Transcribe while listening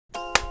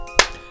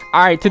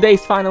Alright, today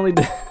is finally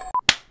the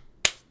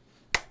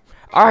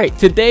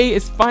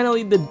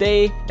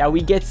day that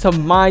we get some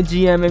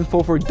MyGM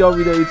info for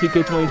WWE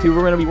 2K22.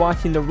 We're going to be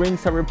watching the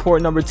Ringside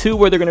report number 2,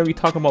 where they're going to be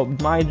talking about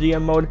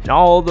MyGM mode and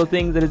all the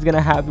things that it's going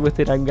to have with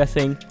it, I'm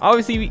guessing.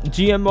 Obviously,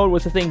 GM mode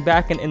was a thing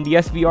back in the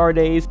SVR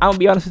days. I'm going to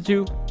be honest with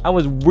you, I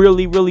was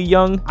really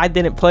young. I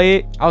didn't play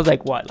it. I was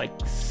like, what, like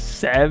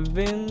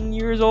 7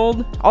 years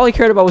old? All I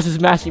cared about was just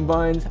smashing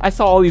buttons. I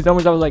saw all these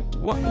numbers. I was like,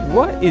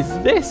 what is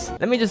this?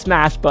 Let me just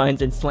smash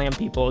buttons and slam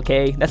people,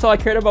 okay? That's all I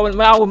cared about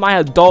now with my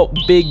adult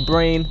big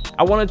brain.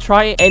 I want to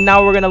try it, and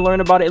now we're gonna learn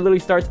about it. It literally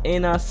starts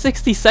in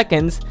 60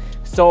 seconds.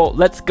 So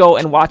let's go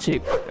and watch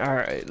it. All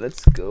right,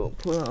 let's go.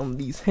 Put on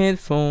these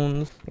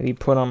headphones. Maybe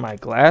put on my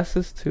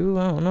glasses too.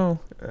 I don't know.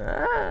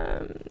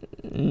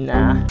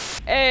 Nah.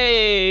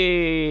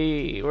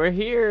 Hey, we're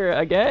here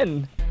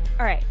again.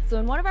 All right, so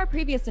in one of our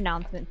previous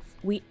announcements,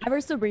 we ever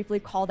so briefly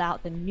called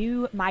out the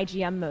new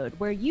MyGM mode,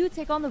 where you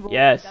take on the role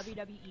of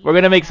WWE. We're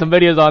gonna make some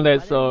videos on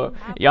this, so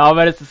y'all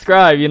better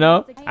subscribe, you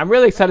know? I'm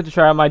really excited to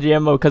try out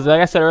MyGM mode, because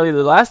like I said earlier,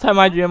 the last time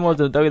MyGM mode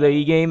was a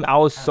WWE game, I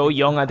was so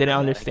young I didn't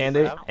understand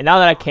it. And now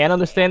that I can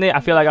understand it,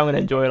 I feel like I'm gonna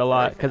enjoy it a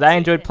lot, because I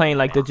enjoyed playing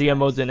like the GM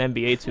modes in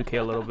NBA 2K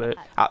a little bit.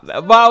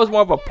 But I was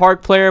more of a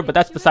park player, but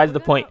that's besides the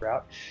point.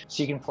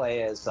 So you can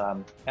play as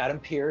Adam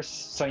Pearce,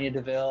 Sonya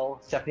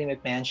Deville, Stephanie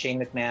McMahon, Shane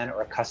McMahon,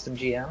 or a custom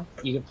GM.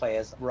 You can play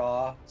as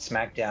Raw,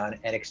 SmackDown,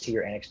 NXT,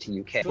 or NXT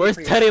UK. Where's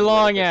Teddy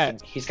Long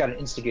at? He's got an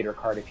Instigator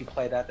card. If you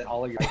play that, then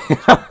all of your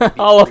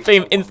Hall of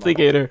Fame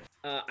Instigator.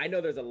 I know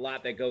there's a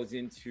lot that goes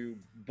into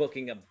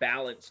booking a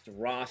balanced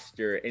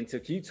roster, and so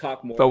can you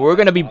talk more? But we're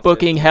gonna be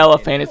booking hella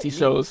fantasy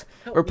shows.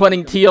 We're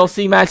putting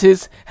TLC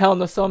matches, Hell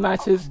in a Cell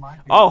matches.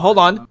 Oh, hold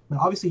on.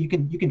 Obviously, you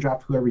can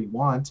draft whoever you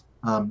want.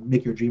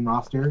 Make your dream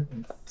roster.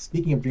 And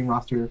speaking of dream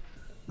roster,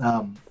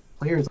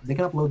 players, they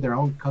can upload their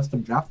own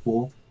custom draft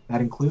pool that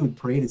include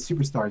created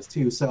superstars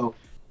too. So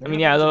I mean,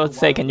 yeah, let's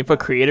say, can you put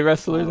creative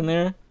wrestlers in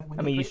there?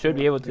 I mean, you should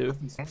be able to.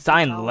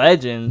 Sign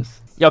legends.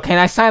 Yo, can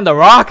I sign The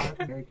Rock?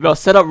 Yo,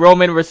 set up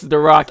Roman versus The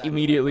Rock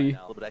immediately. A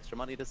little bit extra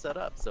money to set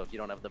up, so if you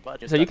don't have the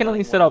budget. So you can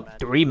only set up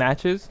 3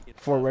 matches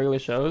for regular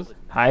shows.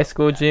 High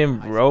school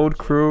gym, road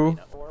crew.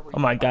 Oh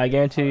my god,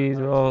 guarantees.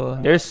 Oh,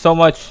 there's so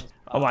much.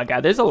 Oh my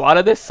god, there's a lot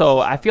of this, so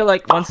I feel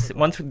like once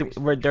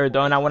they're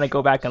done, I want to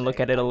go back and look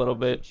at it a little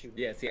bit.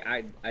 Yeah, see,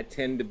 I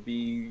tend to be,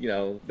 you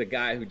know, the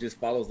guy who just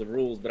follows the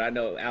rules, but I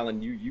know,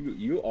 Alan,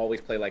 you always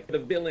play like the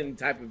villain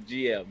type of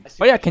GM.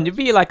 Oh yeah, can you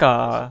be like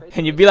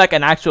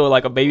an actual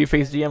like a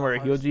babyface GM or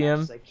a heel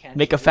GM?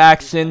 Make a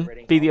faction,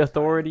 be the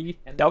authority.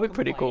 That would be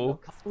pretty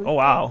cool. Oh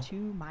wow. To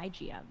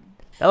MyGM.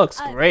 That looks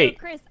great.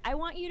 So Chris, I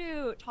want you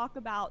to talk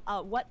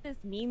about what this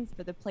means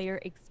for the player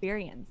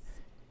experience.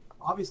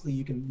 Obviously,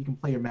 you can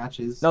play your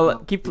matches. No,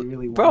 keep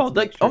bro.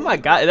 Like, oh my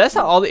god, that's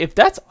how all the, if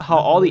that's how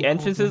all the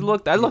entrances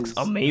look, that looks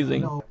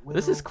amazing.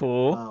 This is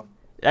cool.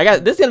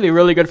 This is gonna be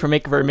really good for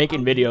making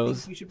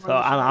videos. So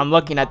I'm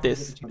looking at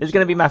this. This is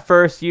gonna be my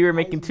first year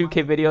making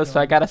 2K videos, so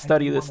I gotta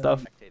study this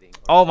stuff.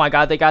 Oh my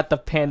god, they got the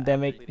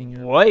pandemic.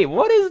 Wait,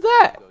 what is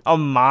that? A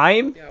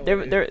mime?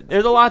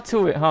 There's a lot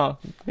to it, huh?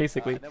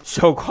 Basically,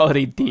 show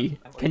quality D.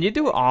 Can you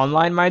do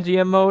online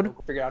MyGM mode?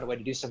 Figure out a way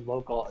to do some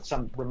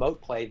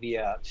remote play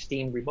via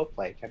Steam remote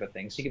play type of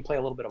thing. So you can play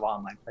a little bit of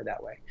online play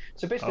that way.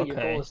 So basically, your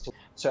goal is to,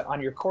 so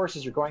on your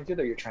courses you're going through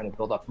there, you're trying to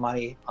build up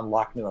money,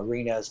 unlock new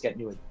arenas, get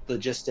new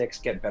logistics,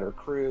 get better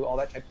crew, all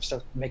that type of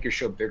stuff. Make your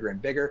show bigger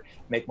and bigger,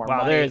 make more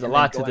money. Wow, there's a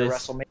lot to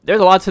this. There's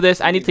a lot to this.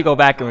 I need to go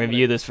back and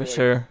review this for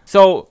sure.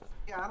 So,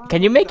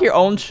 can you make your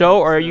own show,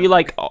 or are you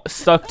like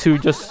stuck to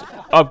just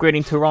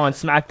upgrading to Raw and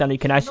SmackDown? You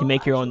can actually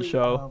make your own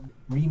show.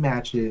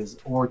 Rematches,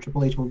 or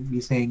Triple H will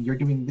be saying you're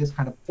doing this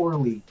kind of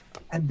poorly,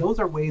 and those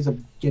are ways of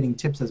getting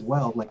tips as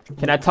well. Like,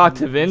 can I talk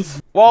to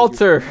Vince?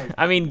 Walter,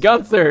 I mean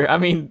Gunther, I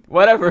mean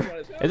whatever.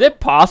 Is it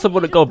possible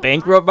to go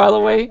bankrupt, by the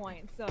way?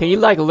 Can you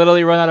like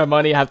literally run out of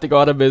money and have to go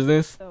out of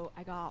business? So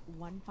I got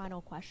one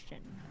final question.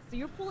 So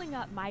you're pulling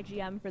up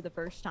MyGM for the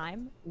first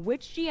time.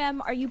 Which GM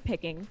are you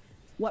picking?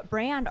 What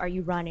brand are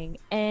you running?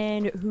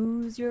 And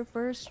who's your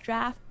first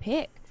draft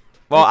pick?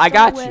 Well, I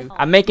got you.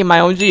 I'm making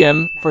my own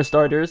GM for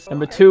starters.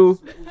 Number 2,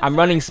 I'm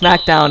running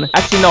SmackDown.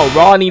 Actually, no,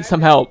 Raw needs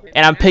some help.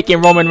 And I'm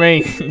picking Roman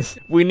Reigns.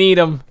 We need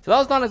him. So that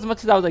was not as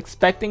much as I was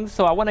expecting.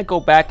 So I want to go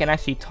back and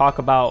actually talk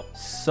about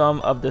some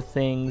of the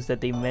things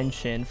that they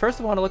mentioned. First,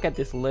 I want to look at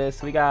this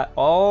list. We got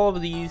all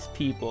of these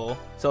people.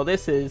 So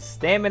this is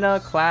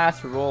stamina,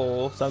 class,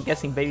 role. So I'm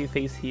guessing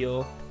babyface,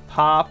 heel,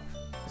 pop.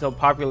 So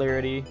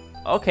popularity.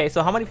 Okay,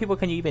 so how many people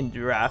can you even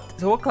draft?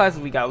 So what classes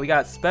we got? We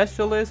got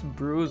specialist,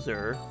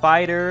 bruiser,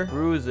 fighter,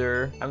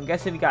 bruiser. I'm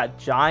guessing we got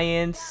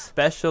giants,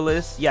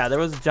 specialist. Yeah, there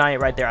was a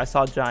giant right there. I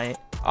saw giant.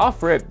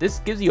 Off rip, this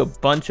gives you a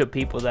bunch of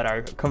people that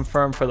are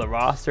confirmed for the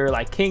roster,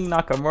 like King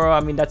Nakamura.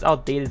 I mean, that's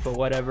outdated, but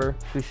whatever.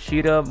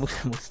 Kushida,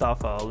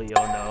 Mustafa Ali,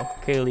 oh no.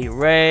 Kaylee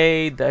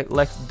Ray,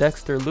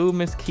 Dexter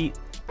Loomis, Keith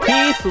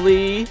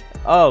Lee.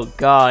 Oh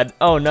god.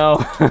 Oh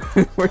no.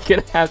 We're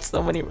gonna have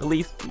so many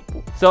release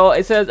people. So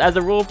it says as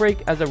a rule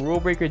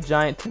breaker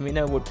giant,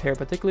 Tamina would pair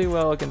particularly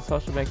well against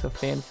Sasha Banks, a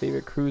fan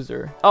favorite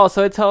cruiser. Oh,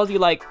 so it tells you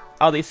like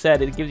all they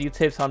said, it gives you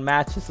tips on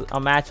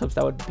matchups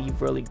that would be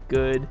really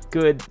good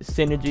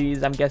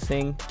synergies. I'm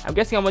guessing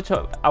how much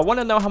I want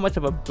to know how much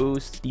of a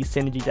boost these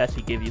synergies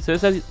actually give you. So it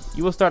says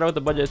you will start out with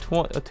a budget of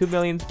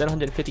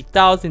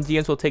 2,750,000.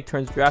 GMs will take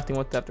turns drafting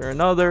one after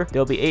another.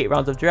 There'll be 8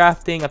 rounds of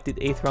drafting. After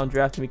the 8th round,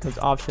 drafting becomes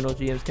optional.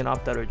 GMs can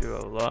opt out or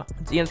draw.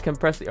 GMs can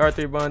press the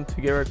R3 button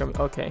to get recommended.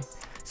 Okay.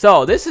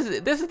 So this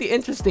is the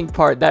interesting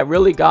part that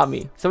really got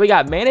me. So we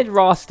got manage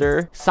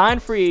roster, sign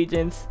free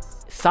agents,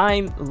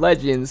 sign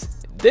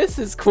legends. This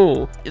is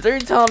cool. Is there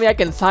telling me I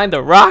can sign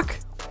The Rock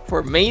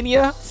for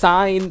Mania?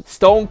 Sign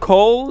Stone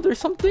Cold or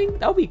something?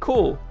 That would be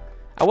cool.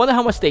 I wonder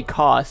how much they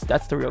cost.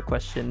 That's the real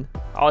question.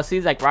 Oh, it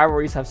seems like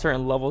rivalries have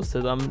certain levels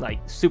to them, like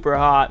super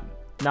hot,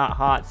 not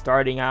hot,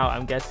 starting out.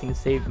 I'm guessing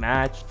saved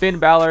match. Finn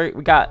Balor,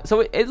 we got,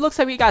 so it looks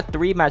like we got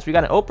 3 matches. We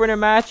got an opener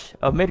match,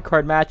 a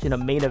mid-card match, and a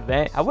main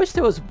event. I wish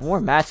there was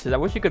more matches. I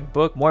wish you could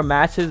book more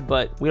matches,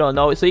 but we don't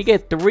know. So you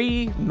get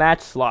 3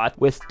 match slots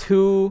with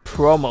 2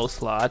 promo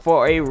slots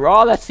for a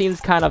Raw that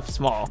seems kind of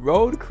small.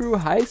 Road Crew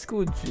High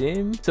School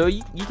Gym. So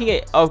you can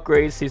get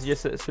upgrades to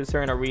just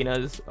certain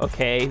arenas.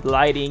 Okay,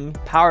 lighting,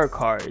 power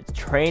cards,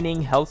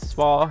 training, health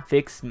spa,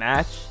 fixed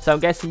match. So I'm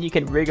guessing you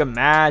can rig a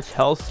match,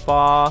 health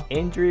spa,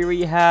 injury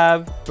rehab,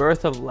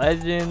 birth of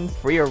legends,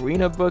 free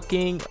arena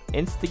booking,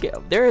 instigate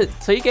there.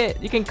 So you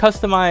can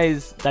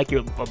customize like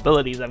your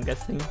abilities, I'm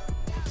guessing.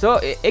 So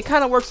it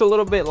kind of works a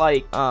little bit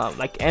like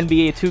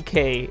NBA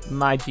 2K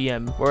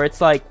MyGM, where it's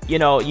like, you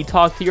know, you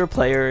talk to your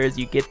players,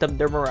 you get them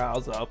their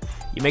morales up,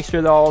 you make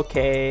sure they're all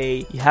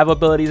okay, you have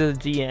abilities as a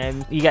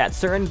GM, you got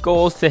certain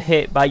goals to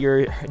hit by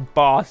your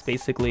boss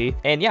basically.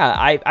 And yeah,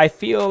 I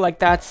feel like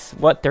that's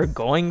what they're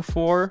going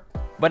for.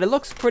 But it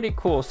looks pretty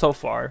cool so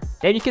far.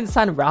 And you can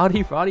sign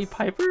Roddy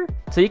Piper?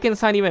 So you can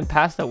sign even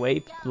passed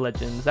away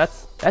legends.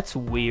 That's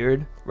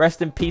weird.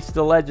 Rest in peace to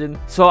the legend.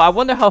 So I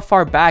wonder how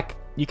far back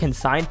you can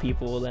sign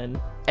people then.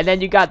 And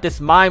then you got this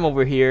mime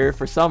over here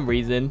for some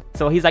reason.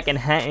 So he's like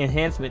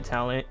enhancement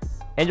talent.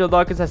 Angel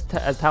Dawkins has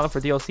talent for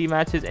DLC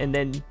matches, and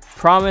then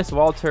Promise,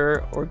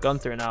 Walter, or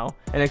Gunther now.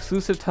 An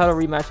exclusive title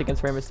rematch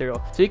against Rey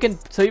Mysterio.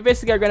 So you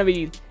basically are going to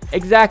be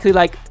exactly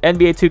like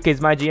NBA 2K's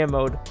MyGM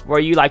mode, where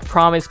you like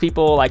promise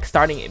people like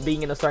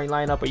being in the starting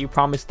lineup, or you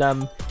promise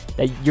them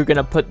that you're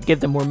going to give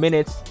them more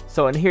minutes.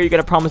 So in here, you're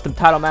going to promise them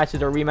title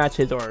matches or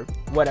rematches or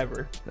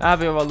whatever. I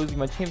have about losing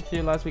my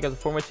championship last week as a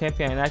former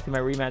champion. I enacted my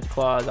rematch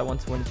clause. I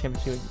want to win the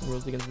championship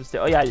rules against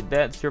Mysterio. Oh yeah,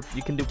 that's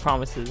you can do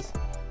promises.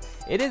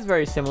 It is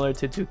very similar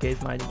to 2K's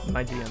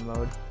MyGM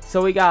mode.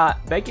 So we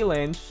got Becky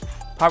Lynch,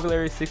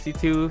 popularity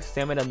 62,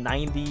 stamina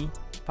 90,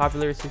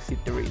 popularity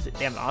 63.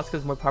 Damn,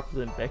 Asuka's more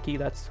popular than Becky?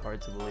 That's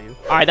hard to believe.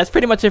 Alright, that's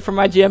pretty much it for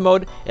MyGM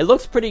mode. It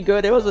looks pretty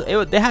good.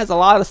 It has a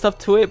lot of stuff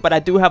to it, but I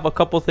do have a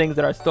couple things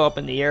that are still up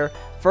in the air.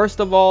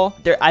 First of all,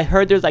 I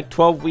heard there's like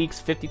 12 weeks,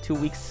 52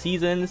 week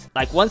seasons.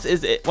 Like once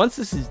this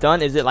is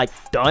done, is it like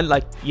done?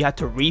 Like you have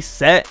to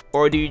reset,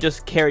 or do you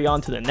just carry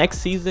on to the next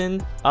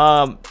season?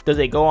 Does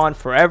it go on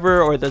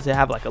forever, or does it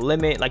have like a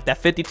limit? Like that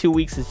 52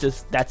 weeks is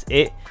just, that's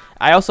it.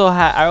 I also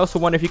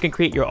wonder if you can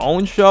create your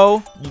own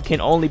show. You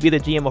can only be the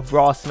GM of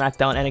Raw,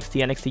 SmackDown,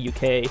 NXT,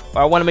 NXT UK.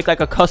 Or I want to make like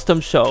a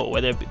custom show.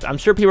 I'm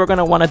sure people are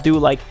gonna want to do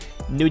like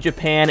New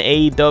Japan,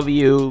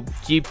 AEW,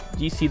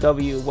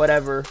 GCW,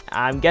 whatever.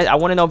 I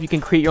want to know if you can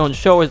create your own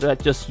show, or is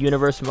that just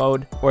universe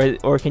mode,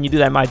 or can you do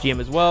that in MyGM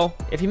as well?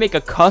 If you make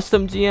a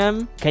custom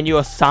GM, can you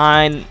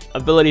assign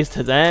abilities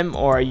to them,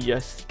 or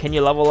can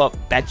you level up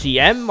that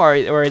GM,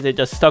 or is it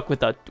just stuck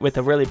with a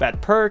really bad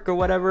perk or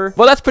whatever?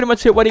 Well, that's pretty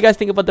much it. What do you guys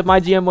think about the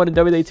MyGM mode in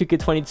WWE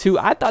 2K22?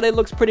 I thought it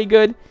looks pretty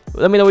good.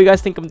 Let me know what you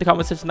guys think in the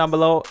comment section down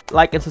below.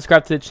 Like and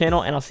subscribe to the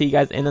channel, and I'll see you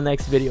guys in the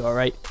next video. All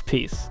right,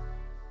 peace.